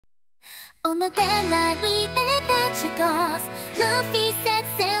On the deadline we let you goes. Luffy sets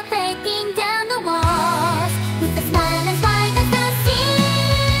sail, breaking down the walls. With a smile as wide as the sea,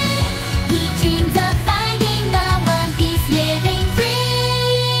 he dreams of finding the One Piece, living free,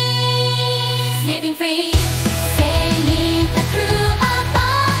 living free. Sailing the crew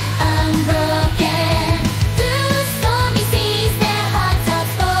above, unbroken. Through stormy seas, their hearts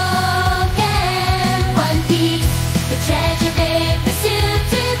outspoken. One Piece, the treasure they pursue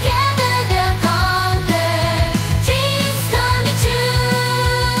together.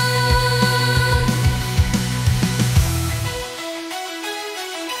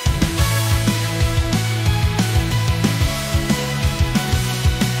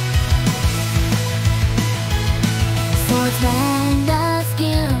 Swordsman of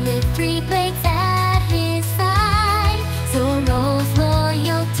skill with 3 blades at his side. Zoro's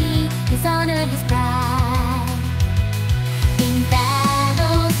loyalty, his honor, his pride. In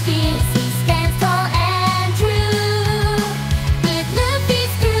battles fierce, he stands tall and true. With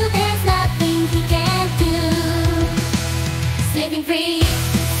Luffy's crew, there's nothing he can't do. Living free,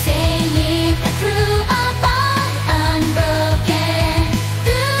 sailing a crew above, unbroken.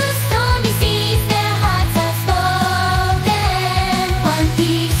 Through stormy seas, their hearts are spoken. One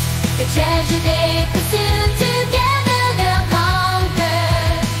Piece, the treasure they pursue together, they'll conquer.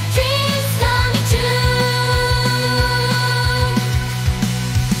 Dreams coming true.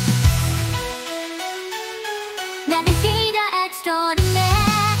 Navigator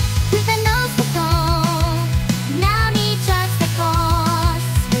extraordinaire, with a nose for gold. Now he charts the course,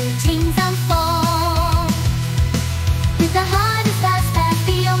 where dreams unfold. With the heart as vast as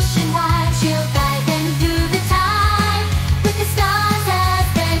the ocean wide, she'll guide them through the tide, with the stars as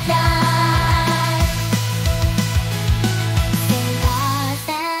their guide. Stars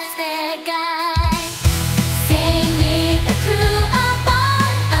as their guide. Sailing the crew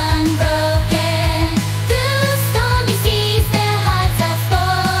above, unbroken. Through stormy seas, their hearts are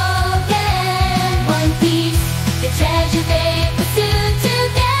spoken. One Piece, the treasure they pursue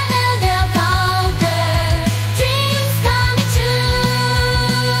together, they'll conquer. Dreams coming true,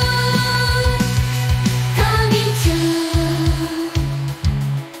 coming true.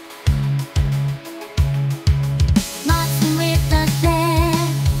 Marching with the flare,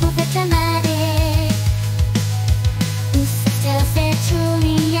 move it dramatic. Who's still stay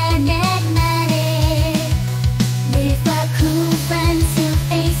truly enigmatic. With our cool friends who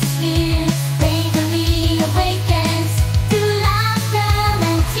face fears, bravery awakens through laughter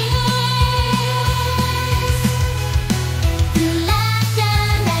and tears. Through laughter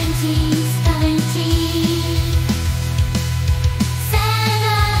and tears, coming tears. Set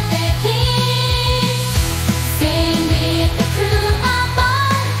up their wings, sing with the crew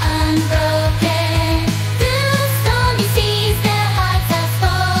above, unbroken. Through stormy seas, their hearts are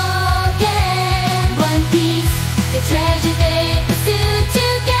spoken. One Piece, the treasure they pursue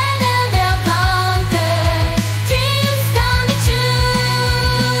together, they'll conquer. Dreams coming true,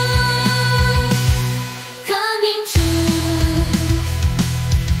 coming true.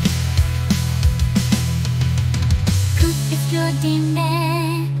 Cook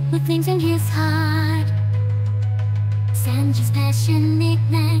extraordinaire, with things in his heart. Sanji's passion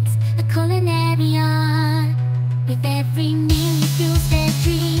ignites a culinary art. With every meal he fuels their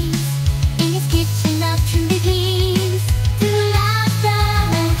dreams. In his kitchen of truly gleams. Through laughter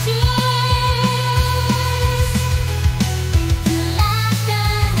and tears. Through laughter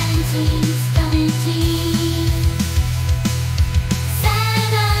and tears, coming tears.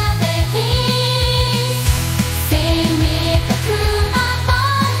 Set up their wings, sail with the crew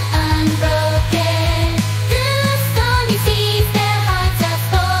above, unbroken. Through stormy seas, their hearts are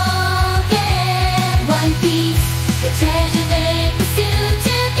spoken. One Piece, the treasure they pursue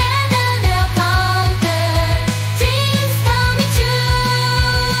together, they'll conquer. Dreams coming true,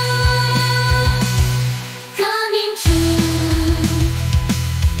 coming true.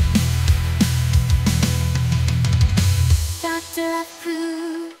 Doctor of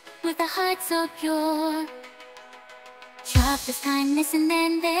crew, with a heart so pure. Sharp as kindness and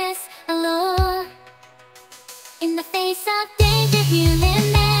endless allure. In the face of danger,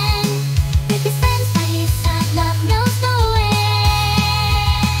 healing men. With his friends by his side, love knows no end.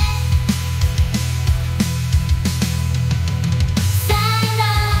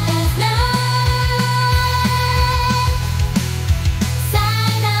 Silent as night.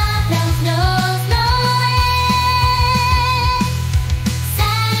 Silent as knows no end.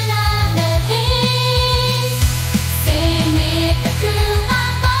 Silent as peace. Sing with the crew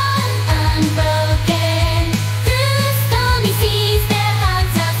above, unbroken. Through stormy seas, their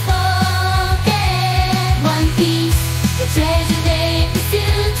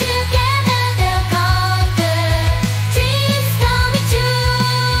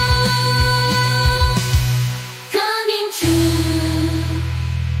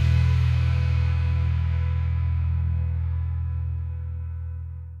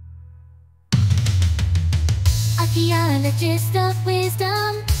archaeologist of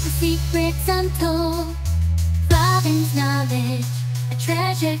wisdom, the secrets untold. Robin's knowledge, a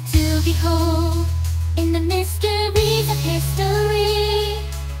treasure to behold. In the mysteries of history,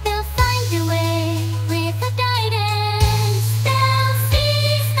 they'll find a way with a guidance. They'll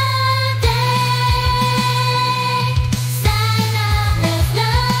seize the day. Santa loves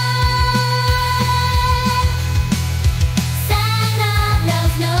love. Santa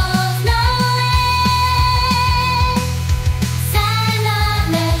loves knows no end. Santa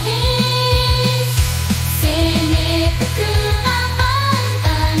loves peace. Sing it the crew of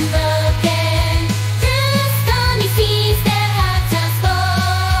unbroken. Through stormy seas their hearts are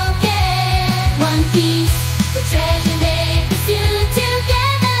spoken. One piece, the treasure they pursue.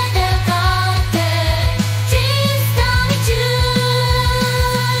 Together they'll conquer. Dreams coming true.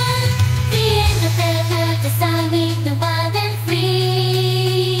 The end of their hurt, the sun leave the wild and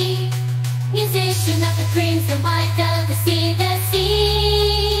free. Musician of the crimson white of the sea, the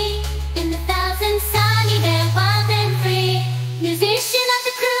sea. In the thousand sunny, they're wild and free. Musician of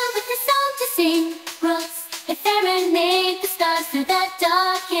the crew with a song to sing. Rocks and serenade the stars through the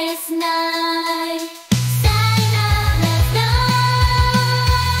darkest night.